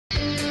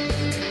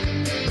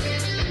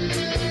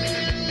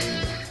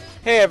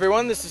Hey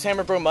everyone, this is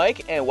Hammerbro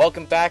Mike, and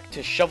welcome back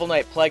to Shovel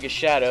Knight Plague of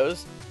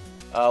Shadows.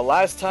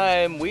 Last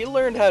time we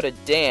learned how to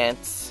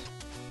dance.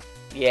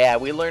 Yeah,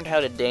 we learned how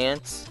to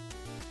dance.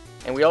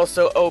 And we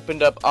also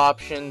opened up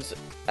options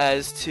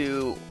as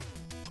to,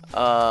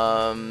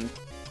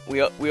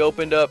 we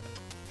opened up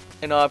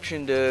an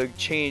option to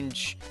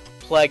change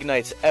Plague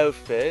Knight's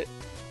outfit,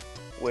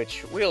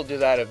 which we'll do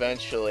that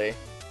eventually.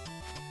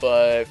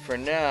 But for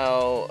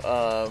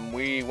now,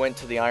 we went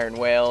to the Iron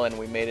Whale and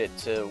we made it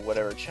to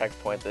whatever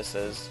checkpoint this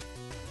is.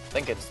 I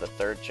think it's the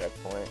third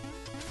checkpoint.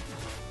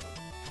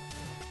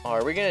 Oh,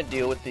 are we gonna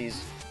deal with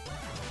this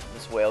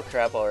whale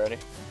crap already?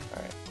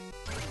 Alright.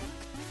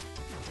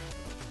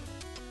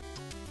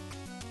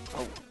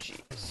 Oh,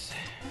 jeez.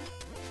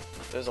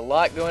 There's a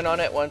lot going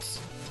on at once.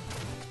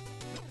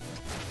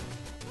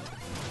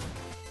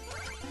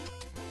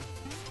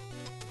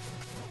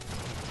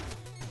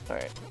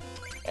 Alright.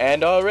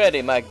 And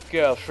already my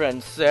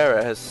girlfriend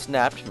Sarah has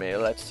snapped me.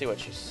 Let's see what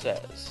she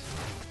says.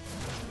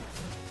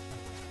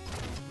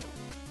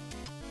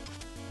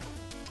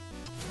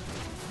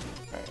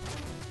 Alright.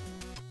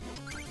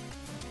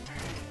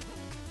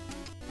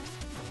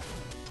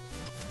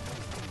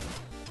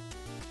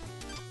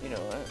 You know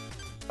what?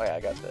 Oh yeah,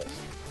 I got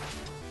this.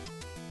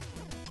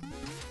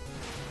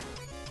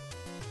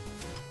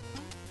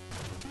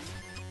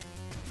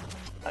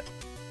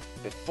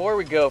 Before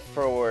we go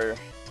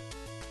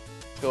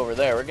over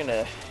there, we're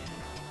gonna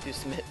do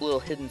some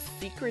little hidden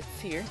secrets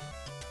here.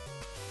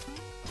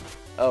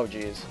 Oh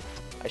jeez,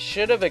 I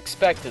should have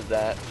expected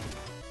that.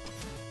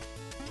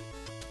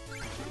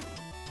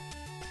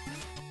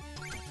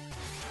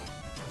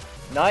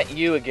 Not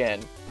you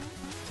again.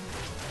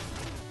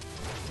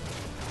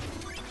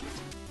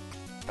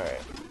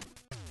 Alright.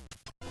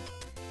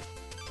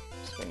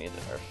 So we need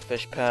our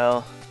fish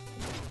pal.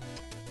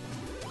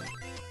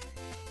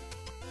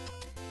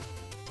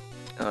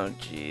 Oh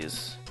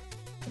jeez.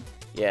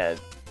 Yeah,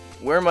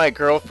 where my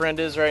girlfriend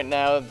is right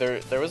now, there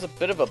was a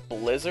bit of a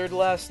blizzard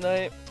last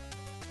night.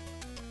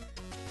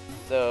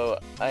 So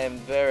I am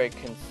very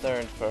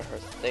concerned for her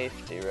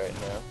safety right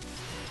now.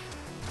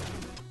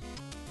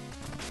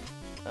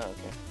 Oh,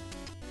 okay.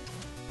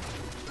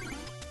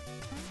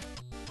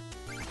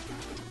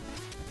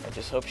 I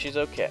just hope she's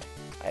okay.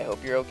 I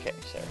hope you're okay,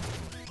 Sarah.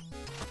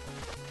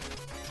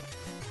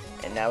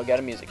 And now we got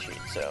a music sheet,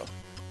 so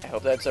I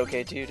hope that's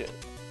okay to you too.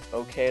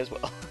 Okay as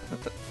well.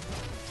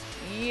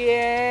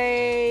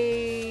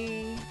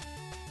 Yay!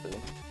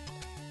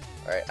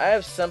 Alright, I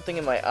have something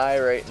in my eye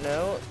right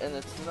now, and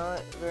it's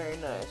not very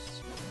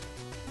nice.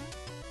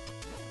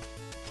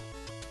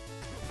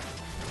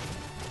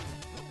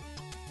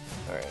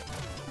 Alright.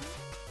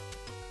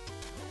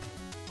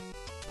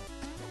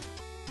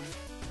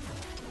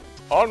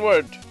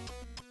 Onward!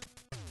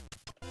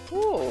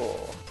 Ooh.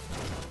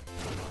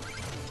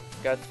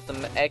 Got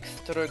some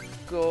extra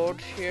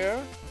gold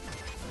here.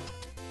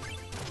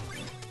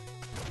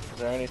 Is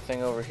there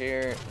anything over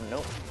here?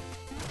 Nope.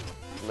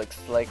 Looks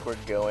like we're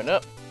going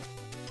up.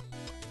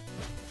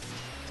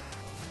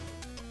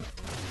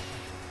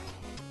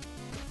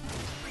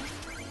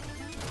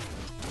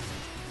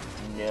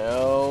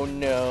 No,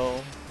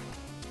 no.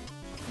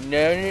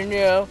 No, no,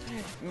 no.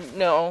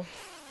 No.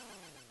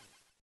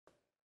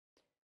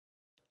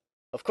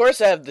 Of course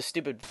I have the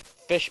stupid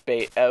fish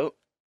bait out.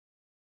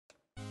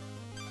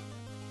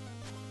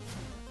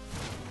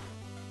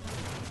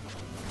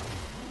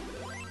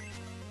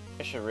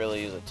 I should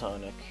really use a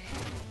tonic.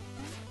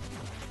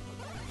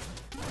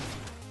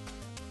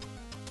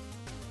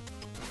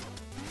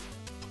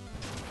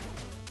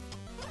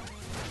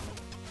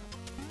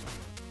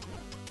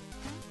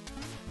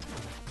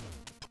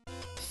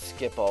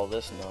 Skip all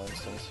this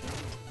nonsense.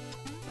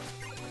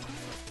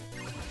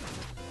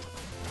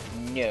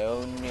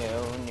 No,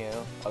 no,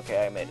 no.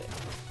 Okay, I made it.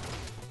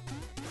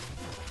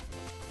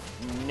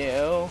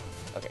 No.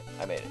 Okay,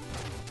 I made it.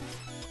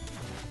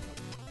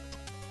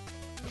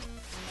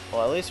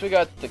 Well, at least we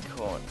got the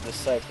coin, the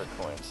cipher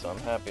coin, so I'm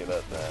happy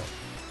about that.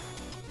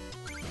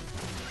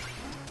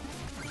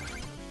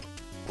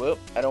 Whoop,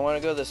 I don't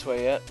want to go this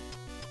way yet.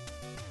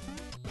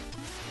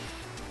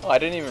 Oh, I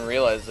didn't even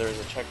realize there was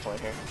a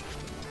checkpoint here.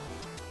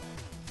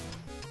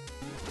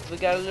 We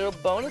got a little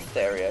bonus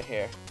area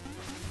here.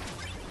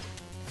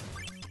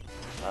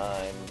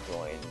 I'm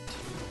going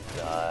to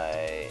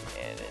die,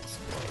 and it's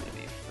going to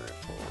be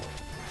fruitful.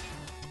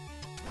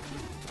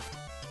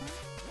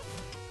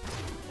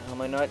 How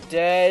am I not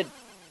dead?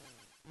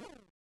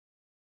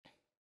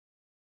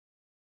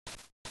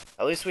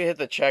 At least we hit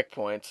the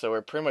checkpoint, so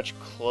we're pretty much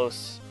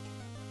close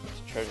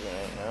to treasure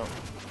it now.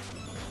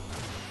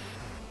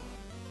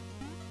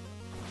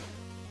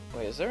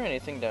 Wait, is there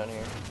anything down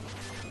here?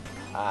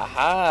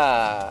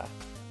 Aha!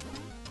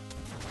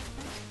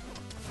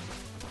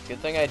 Good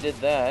thing I did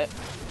that.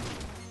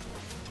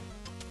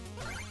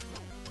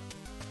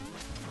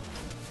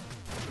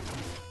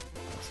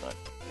 That's not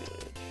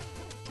good.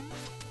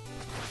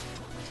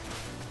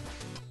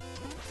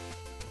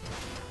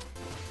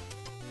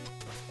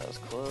 That was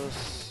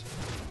close.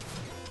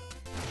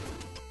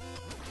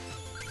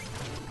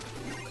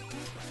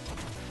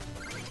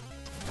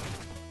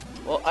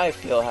 Well, I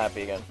feel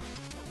happy again.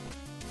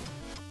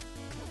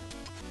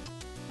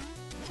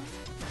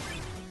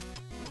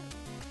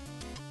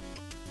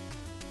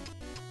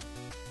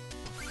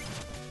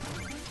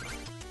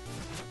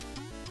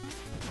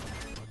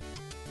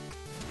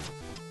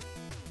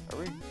 Are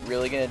we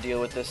really gonna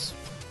deal with this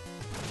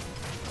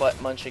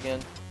Plat Munch again?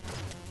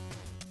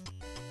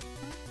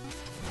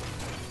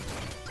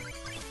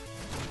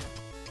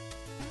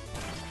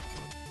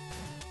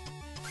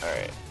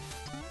 Alright.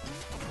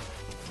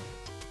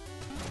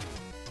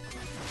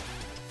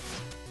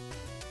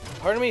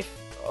 Part of me...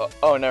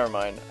 Oh, never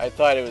mind. I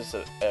thought it was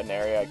an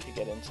area I could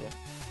get into.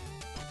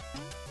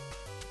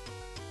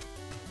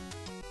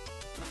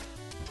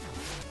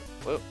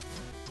 Whoop.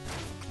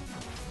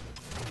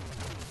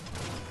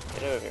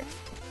 Get over here.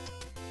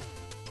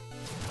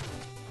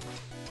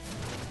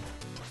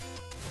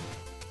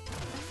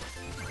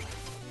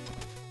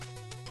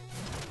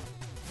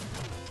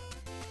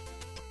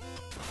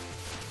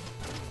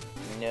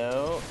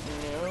 No,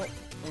 no,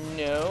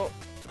 no.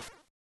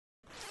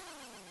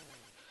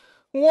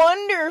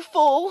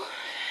 Wonderful!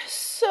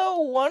 So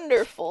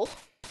wonderful.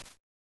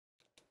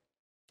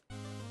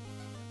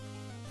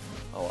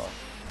 Oh well.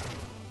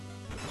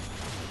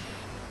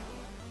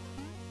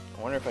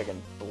 I wonder if I can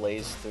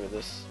blaze through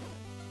this.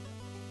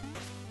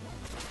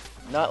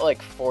 Not like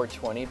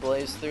 420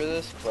 blaze through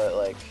this, but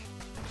like...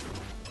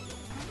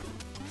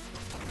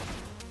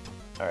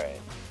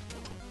 Alright.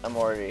 I'm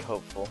already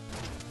hopeful.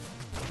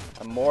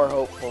 I'm more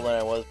hopeful than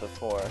I was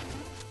before.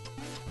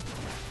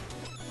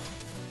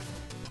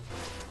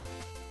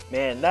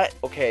 Man,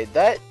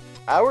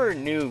 our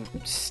new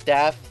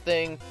staff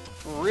thing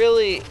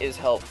really is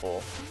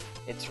helpful.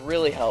 It's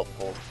really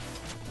helpful.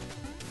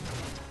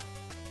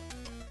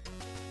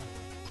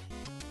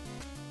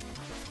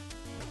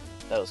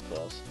 That was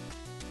close.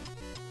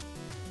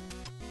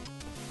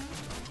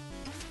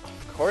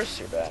 Of course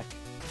you're back.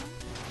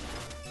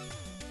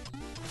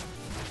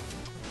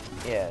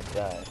 Yeah,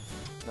 die.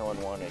 No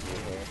one wanted you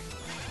here.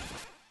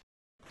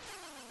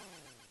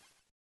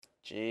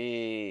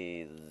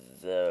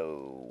 Jeez,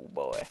 oh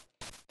boy.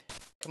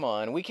 Come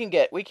on, we can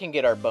get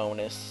our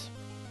bonus.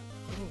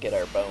 We can get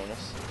our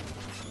bonus.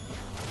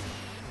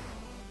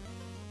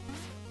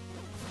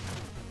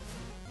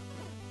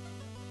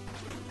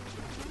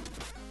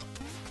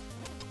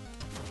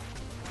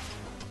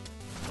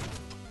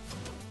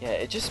 Yeah,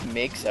 it just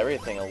makes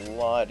everything a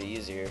lot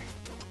easier.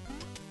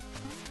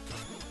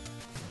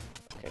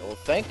 Okay, well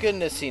thank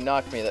goodness he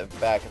knocked me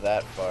back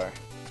that far.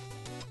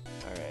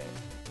 Alright.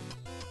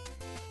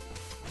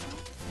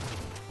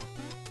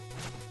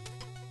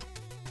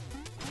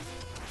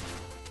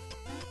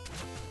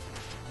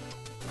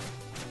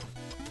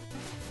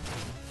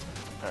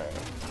 Alright.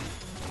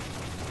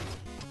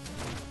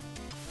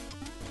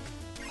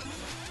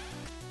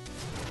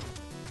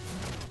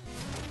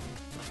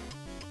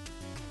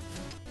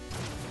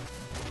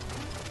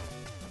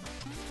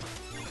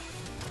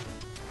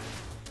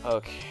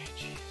 Okay,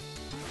 jeez.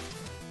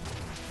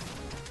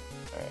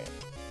 Alright.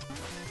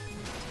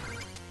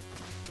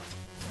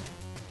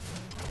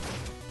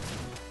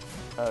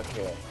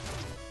 Okay.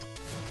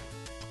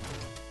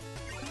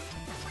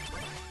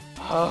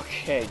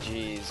 Okay,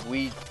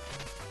 jeez.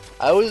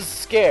 I was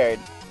scared.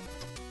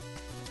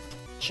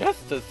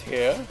 Chest is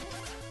here.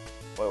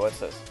 Wait, what's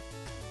this?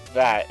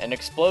 That, an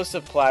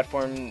explosive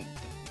platform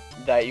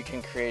that you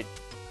can create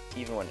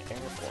even when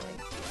airborne.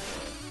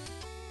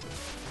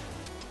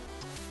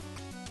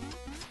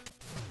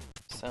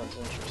 Sounds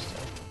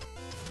interesting.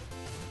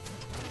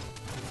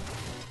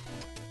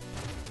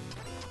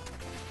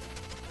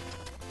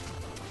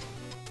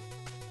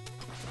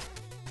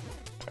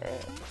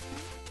 Alright.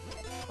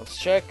 Let's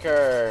check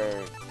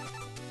our...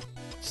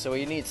 So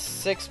we need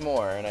 6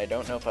 more, and I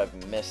don't know if I've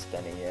missed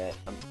any yet.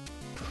 I'm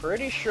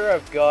pretty sure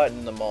I've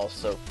gotten them all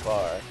so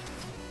far,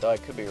 though I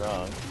could be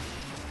wrong.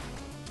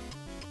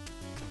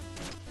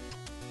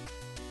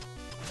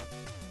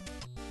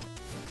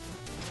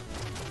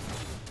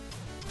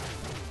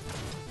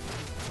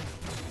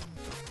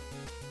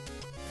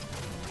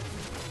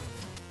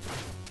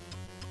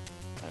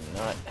 I'm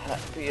not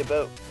happy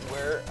about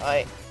where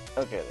I...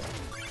 Okay, there.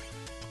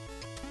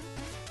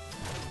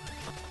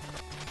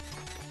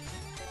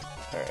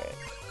 Alright.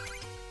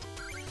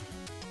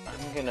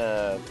 I'm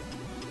gonna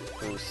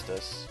boost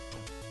this.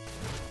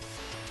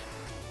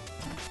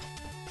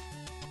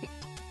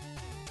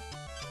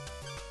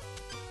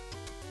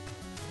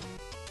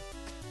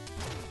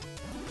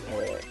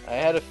 Alright, I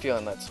had a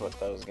feeling that's what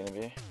that was gonna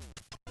be.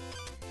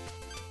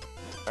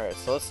 Alright,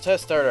 so let's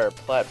test out our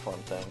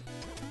platform thing.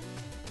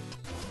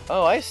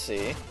 Oh, I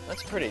see.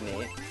 That's pretty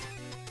neat.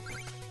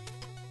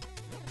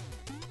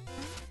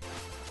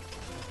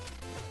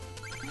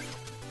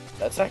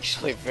 That's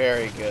actually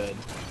very good.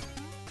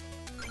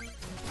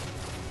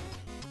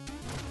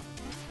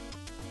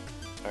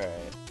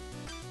 Alright.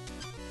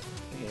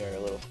 We need our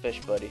little fish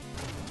buddy.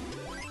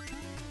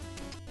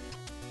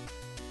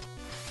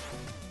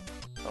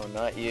 Oh,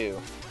 not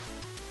you.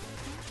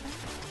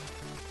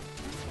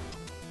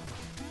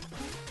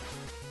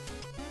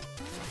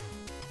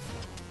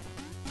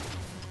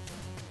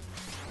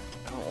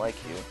 like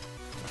you.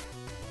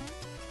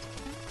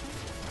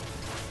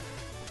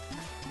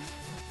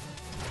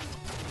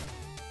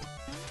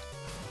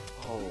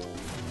 Oh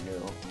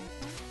no.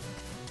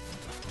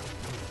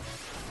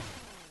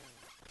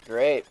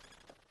 Great.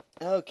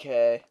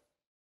 Okay.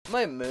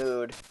 My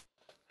mood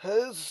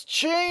has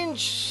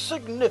changed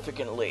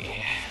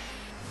significantly.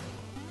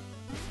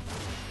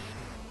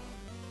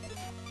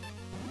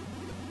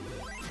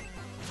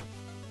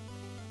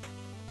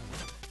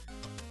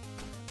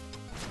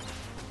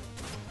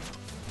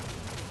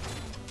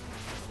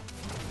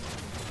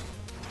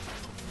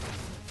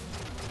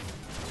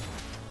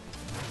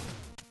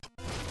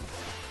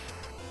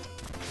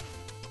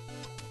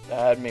 That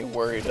had me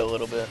worried a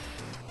little bit.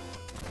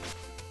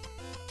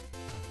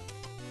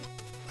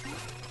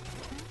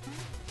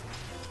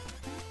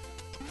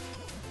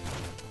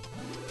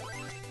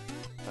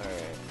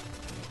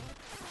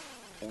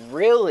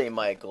 Really,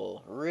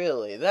 Michael?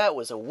 Really? That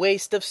was a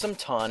waste of some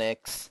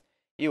tonics.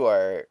 You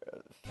are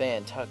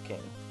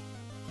fan-tucking.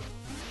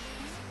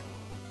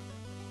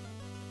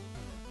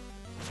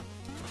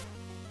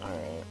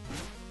 Alright.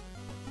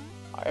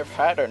 I've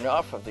had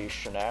enough of these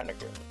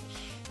shenanigans.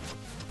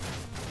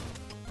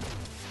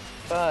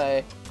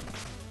 Bye.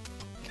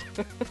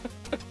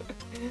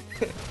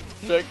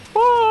 It's like,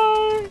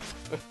 bye!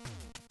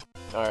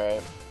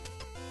 Alright.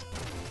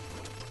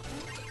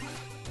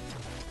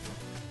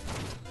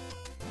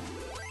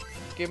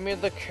 Give me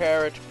the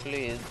carrot,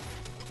 please.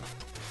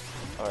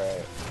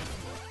 Alright.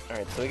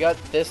 Alright, so we got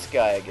this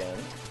guy again.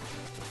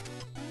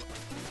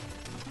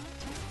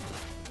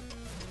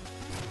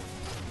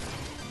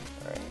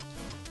 Alright.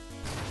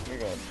 You're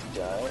gonna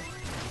die.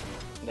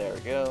 There we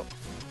go.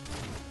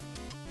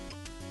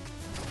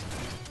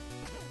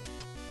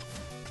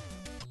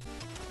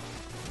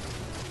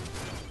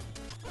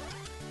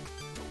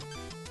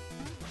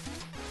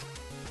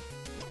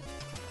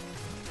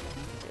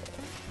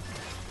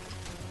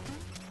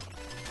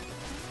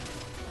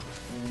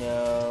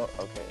 No,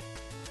 okay.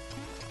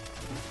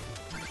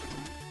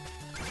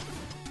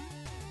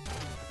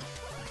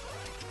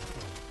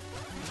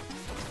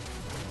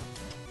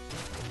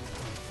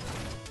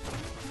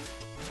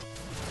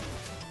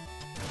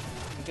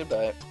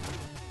 Goodbye.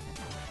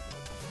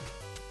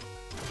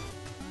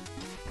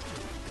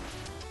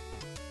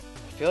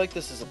 I feel like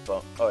this is a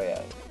bonus. Oh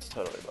yeah, it's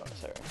totally a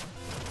bonus area.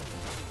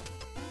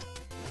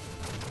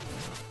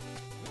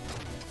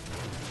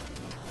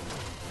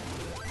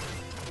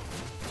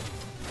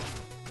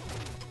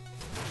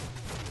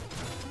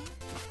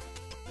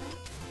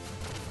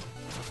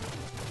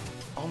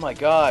 Oh my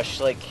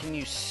gosh, like, can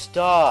you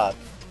stop?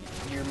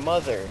 Your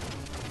mother.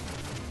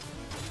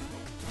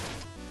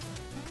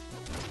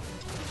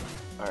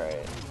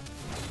 Alright.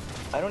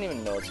 I don't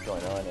even know what's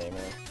going on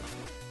anymore.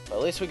 But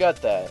at least we got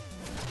that.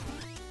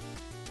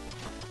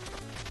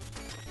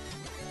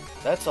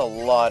 That's a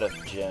lot of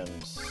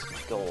gems.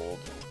 Gold.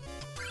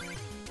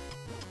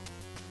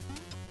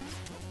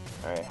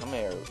 Alright, how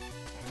many are...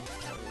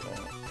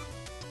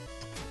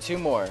 2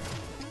 more.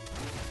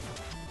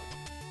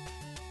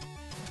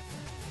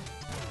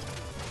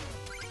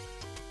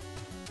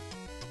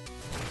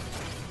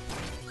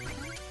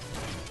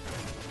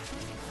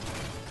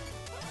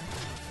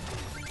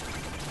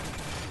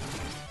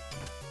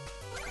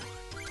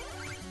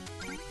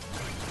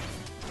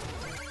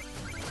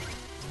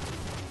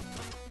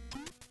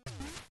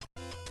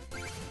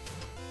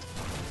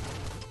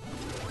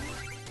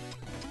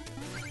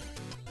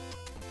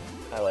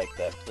 I like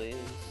that, please.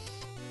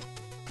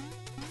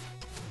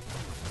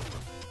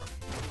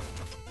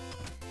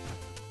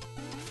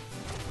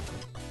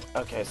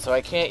 Okay, so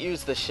I can't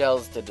use the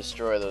shells to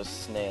destroy those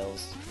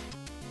snails.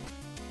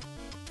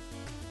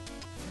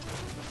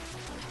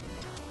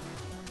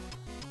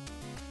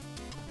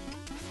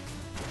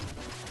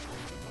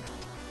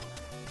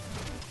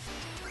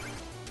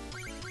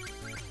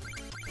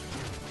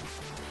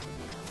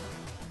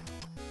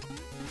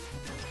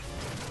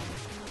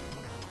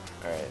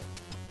 Alright.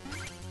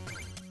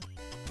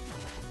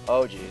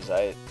 Oh jeez,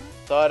 I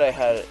thought I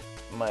had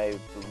my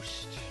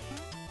boost.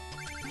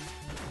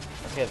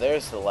 Okay,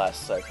 there's the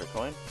last Cypher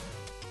coin.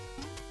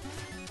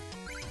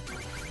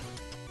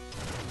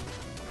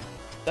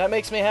 That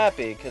makes me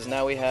happy, because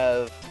now we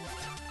have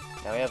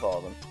all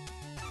of them.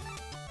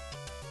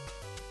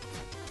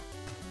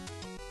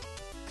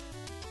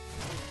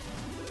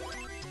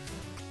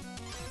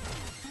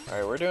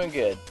 Alright, we're doing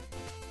good.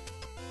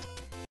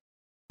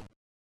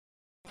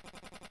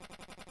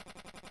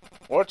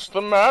 What's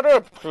the matter,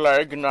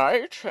 Plague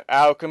Knight?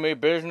 Alchemy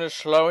business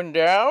slowing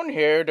down,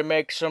 here to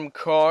make some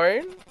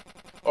coin?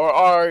 Or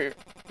are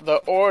the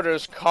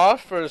Order's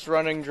coffers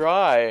running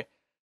dry?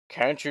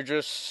 Can't you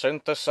just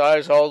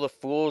synthesize all the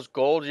fool's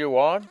gold you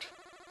want?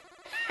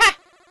 Ha!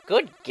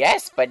 Good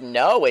guess, but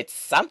no, it's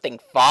something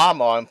far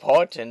more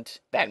important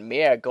than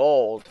mere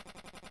gold.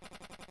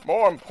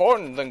 More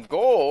important than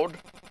gold?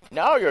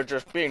 Now you're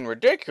just being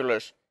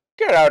ridiculous.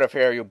 Get out of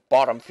here, you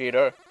bottom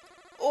feeder.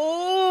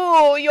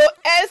 Ooh, your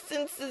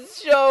essence is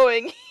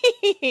showing.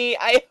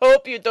 I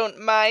hope you don't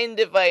mind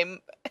if I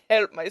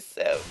help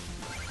myself.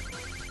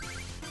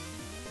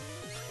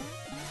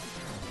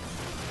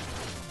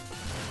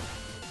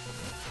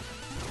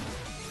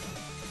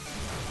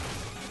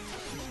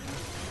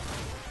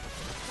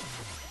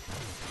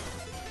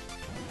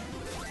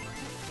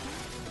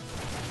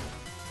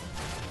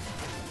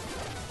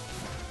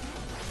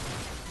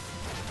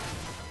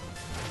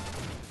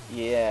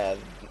 Yeah.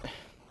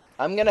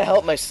 I'm gonna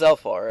help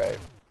myself, alright.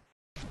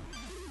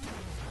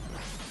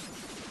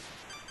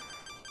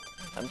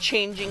 I'm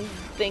changing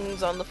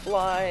things on the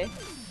fly.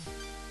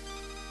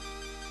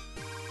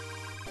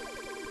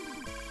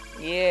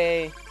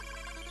 Yay.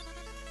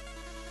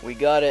 We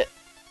got it.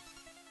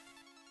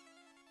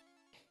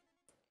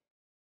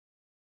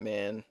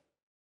 Man.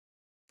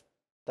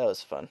 That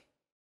was fun.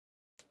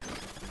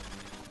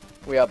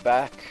 We are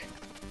back.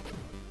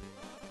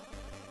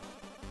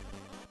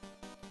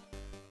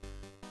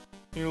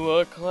 You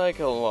look like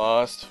you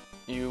lost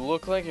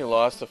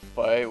a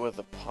fight with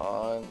a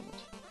pond.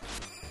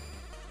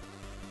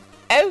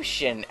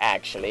 Ocean,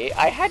 actually.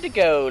 I had to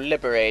go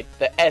liberate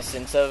the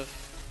essence of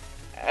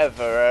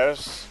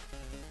Everus.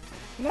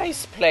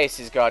 Nice place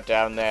he's got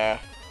down there.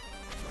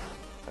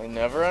 I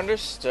never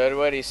understood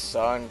what he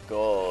saw in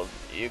gold.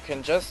 You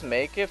can just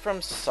make it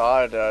from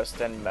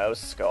sawdust and mouse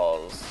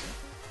skulls.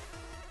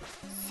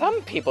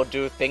 Some people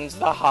do things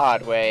the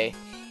hard way.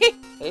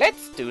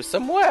 Let's do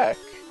some work.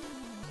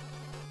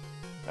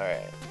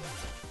 Alright.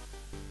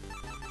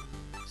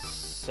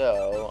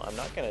 So, I'm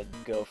not gonna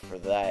go for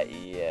that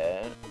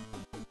yet.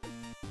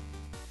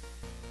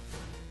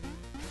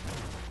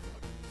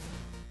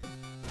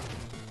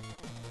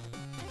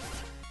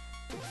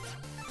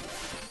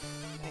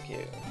 Thank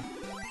you.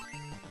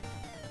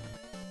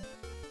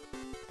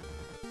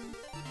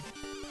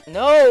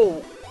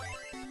 No!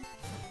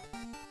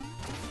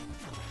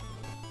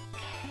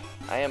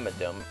 I am a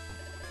dumb.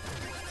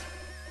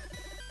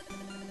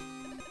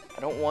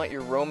 I don't want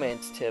your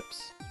romance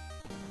tips.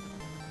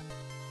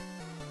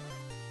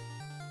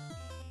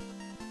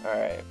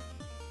 Alright.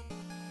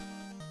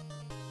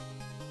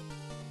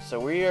 So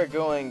we are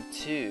going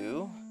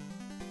to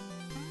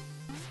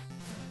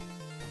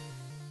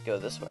go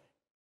this way.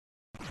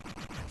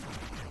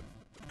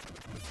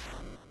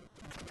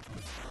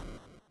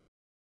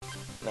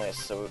 Nice,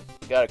 so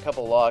we got a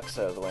couple locks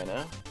out of the way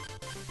now.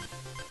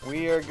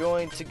 We are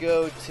going to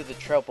go to the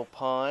Troupple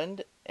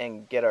Pond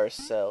and get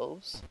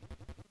ourselves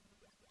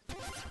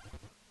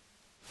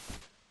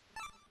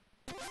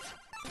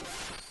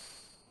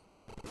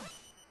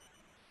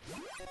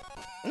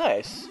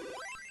nice.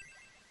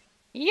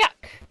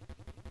 Yuck.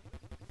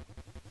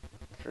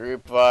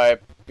 Creep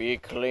pipe, be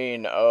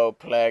clean, O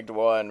plagued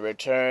one.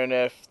 Return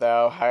if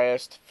thou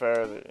highest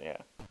further.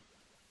 Yeah.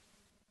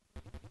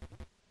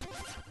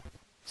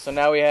 So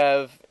now we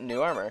have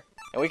new armor,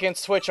 and we can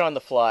switch on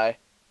the fly.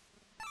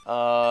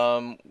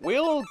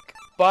 We'll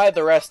buy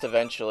the rest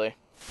eventually.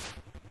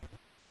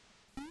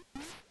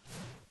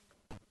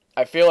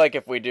 I feel like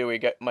if we do,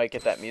 we might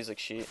get that music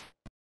sheet.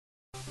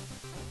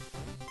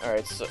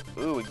 Alright, so,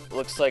 ooh,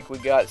 looks like we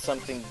got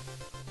something,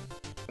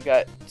 we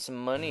got some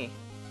money.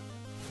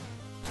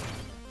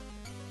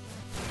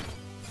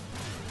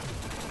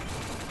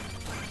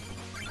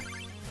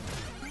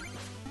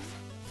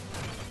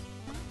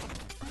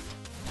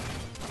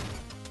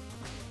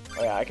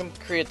 Oh yeah, I can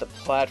create the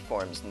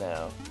platforms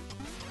now.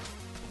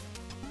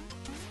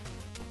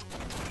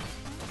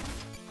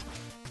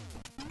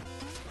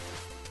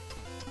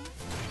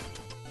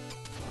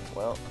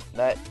 Well,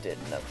 that did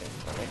nothing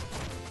for me.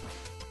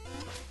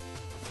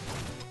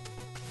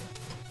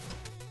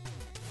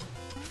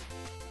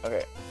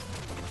 Okay,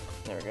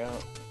 there we go.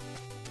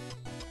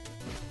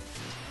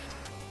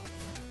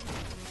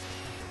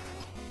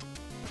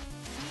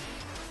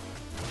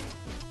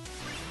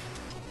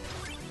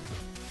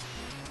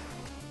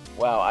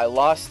 Wow, I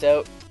lost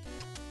out.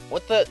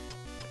 What the?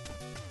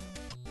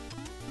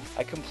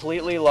 I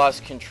completely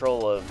lost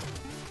control of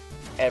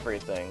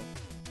everything.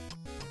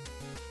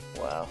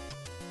 Wow.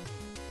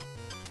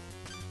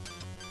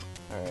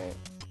 Alright.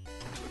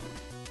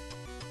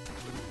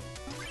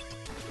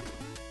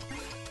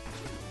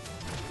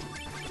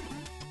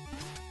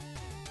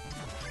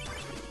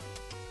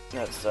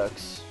 That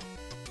sucks.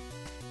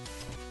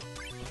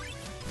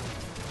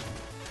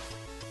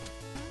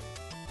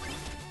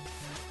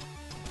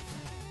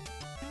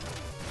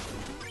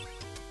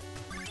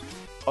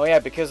 Oh yeah,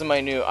 because of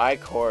my new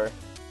iCore,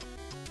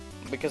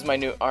 because of my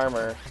new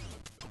armor,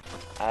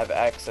 I have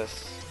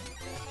access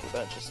to a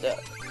bunch of stuff.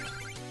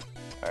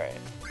 Alright.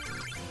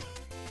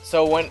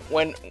 So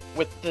when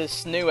with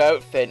this new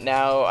outfit,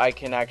 now I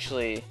can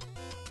actually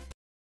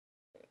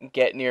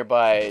get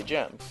nearby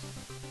gems,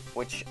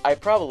 which I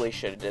probably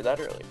should have did that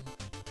earlier.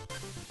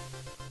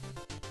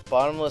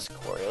 Bottomless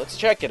quarry. Let's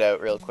check it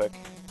out real quick.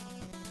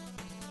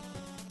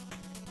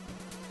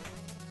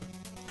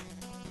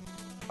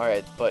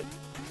 Alright, but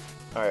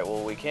alright,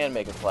 well we can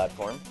make a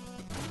platform.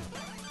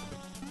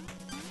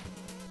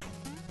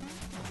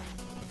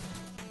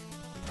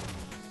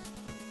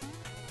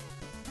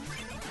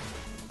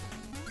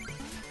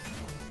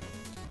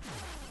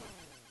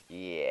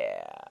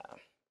 Yeah.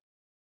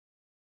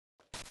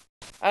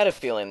 I had a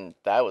feeling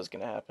that was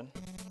gonna happen.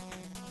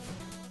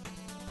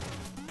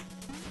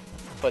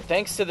 But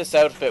thanks to this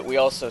outfit, we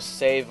also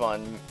save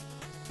on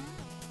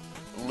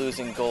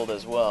losing gold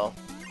as well.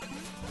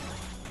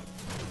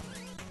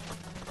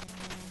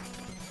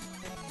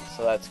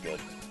 So that's good.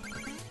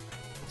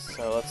 So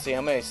So let's see, how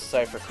many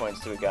Cypher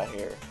coins do we got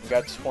here? We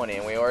got 20,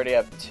 and we already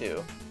have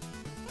 2.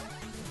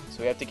 So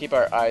we have to keep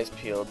our eyes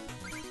peeled.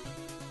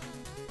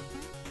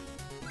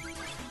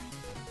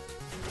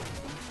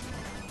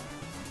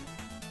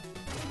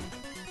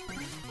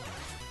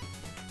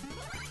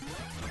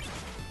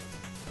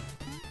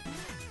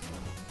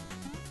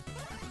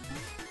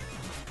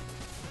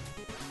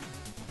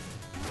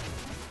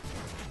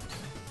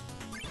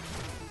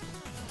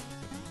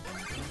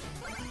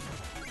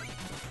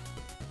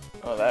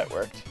 Oh, that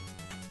worked.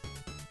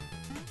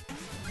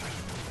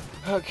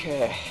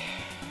 Okay.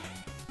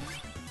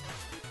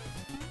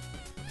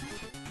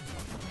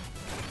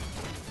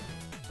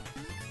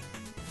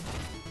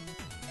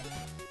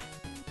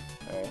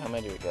 Alright, how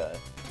many do we got?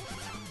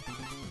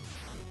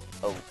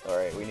 Oh,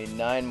 alright, we need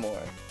 9 more.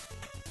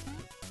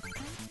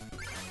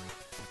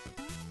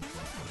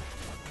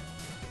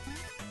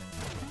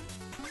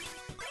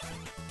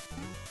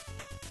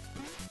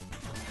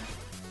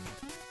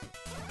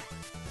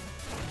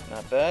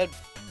 Not bad.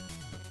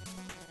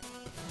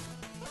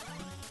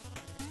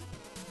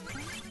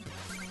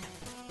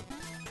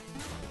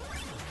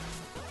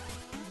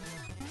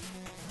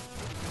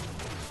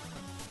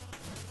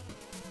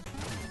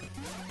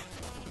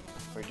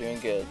 We're doing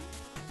good.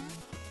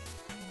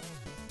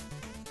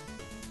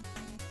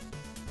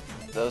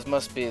 Those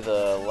must be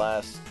the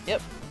last...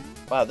 Yep.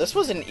 Wow, this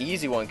was an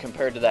easy one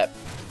compared to that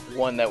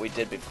one that we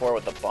did before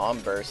with the bomb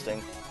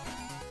bursting.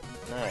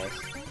 Nice.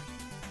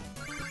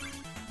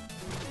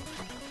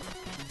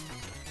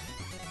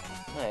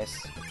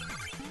 Nice.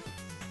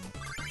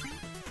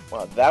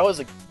 Wow, that was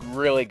a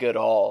really good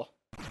haul.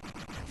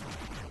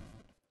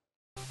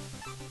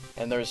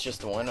 And there's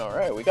just one.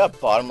 Alright, we got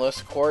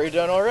bottomless quarry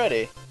done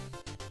already.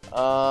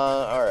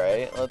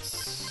 Alright,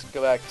 let's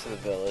go back to the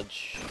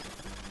village.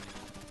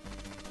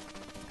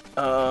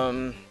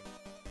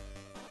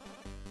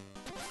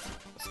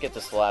 Let's get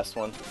this last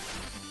one.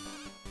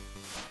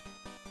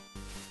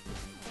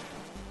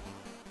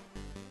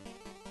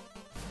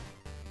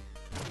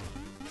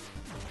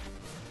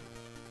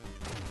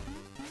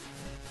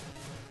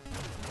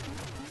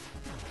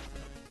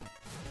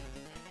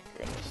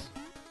 Goodness.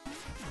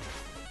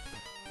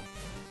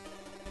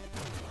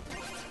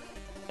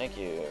 Thank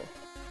you.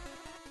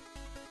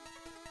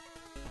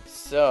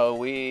 So,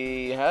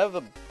 we have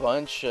a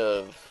bunch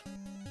of...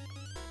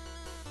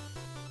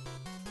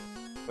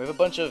 We have a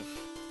bunch of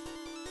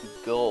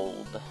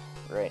gold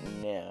right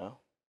now.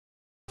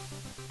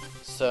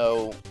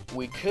 So,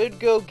 we could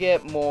go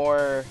get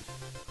more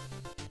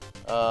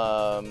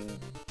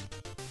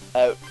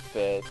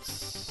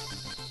outfits.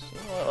 You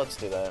know what? Let's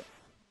do that.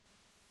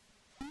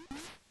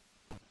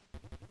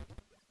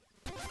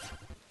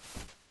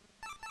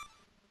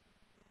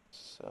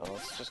 So,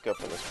 let's just go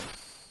for this one.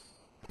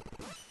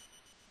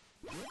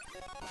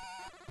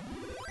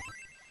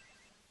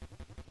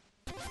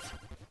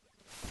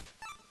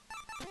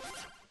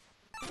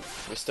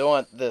 We still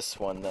want this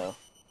one, though.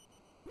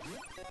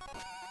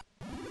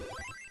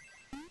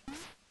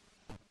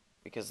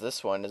 Because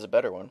this one is a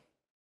better one.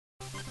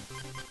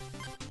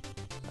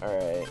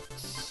 Alright,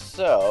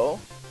 so...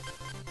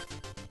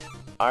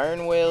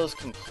 Iron Whale is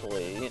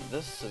complete.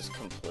 This is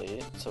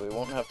complete, so we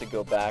won't have to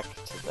go back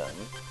to them.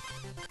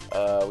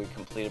 We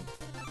completed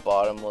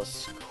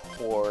Bottomless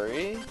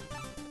Quarry.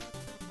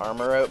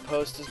 Armor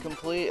Outpost is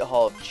complete.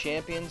 Hall of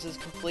Champions is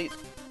complete.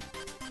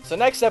 So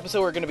next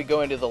episode we're going to be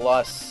going to the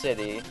Lost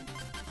City.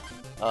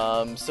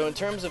 So in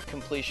terms of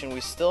completion, we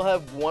still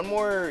have one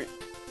more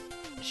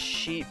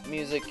sheet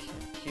music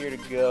here to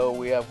go.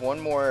 We have one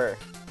more.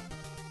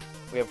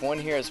 We have one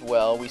here as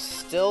well. We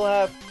still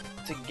have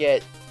to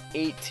get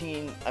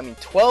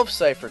 12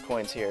 Cypher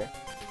coins here.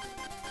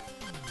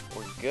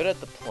 We're good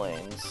at the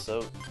plains,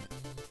 so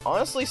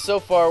honestly, so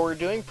far we're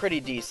doing pretty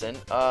decent.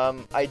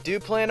 I do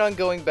plan on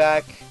going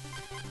back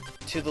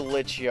to the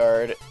Lich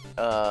Yard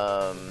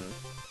at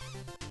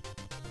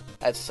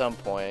some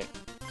point.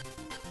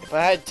 If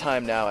I had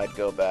time now, I'd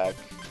go back.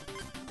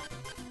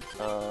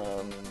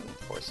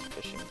 Force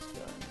fishing is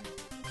done.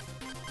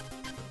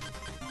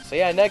 So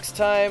yeah, next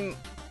time...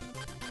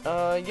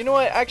 you know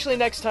what? Actually,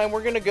 next time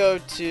we're gonna go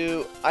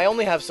to... I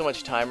only have so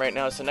much time right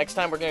now, so next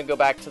time we're gonna go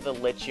back to the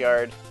Lich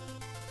Yard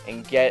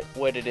and get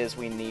what it is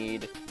we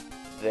need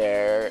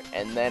there.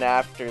 And then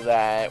after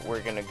that,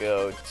 we're gonna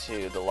go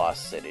to the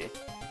Lost City.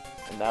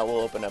 And that will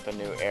open up a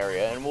new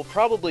area, and we'll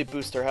probably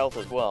boost our health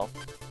as well.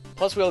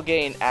 Plus, we'll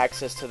gain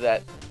access to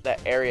that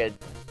area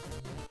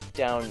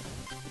down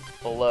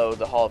below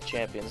the Hall of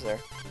Champions there.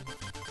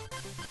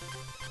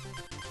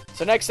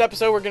 So next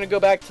episode, we're going to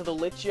go back to the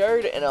Lich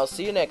Yard, and I'll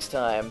see you next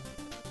time.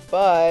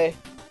 Bye!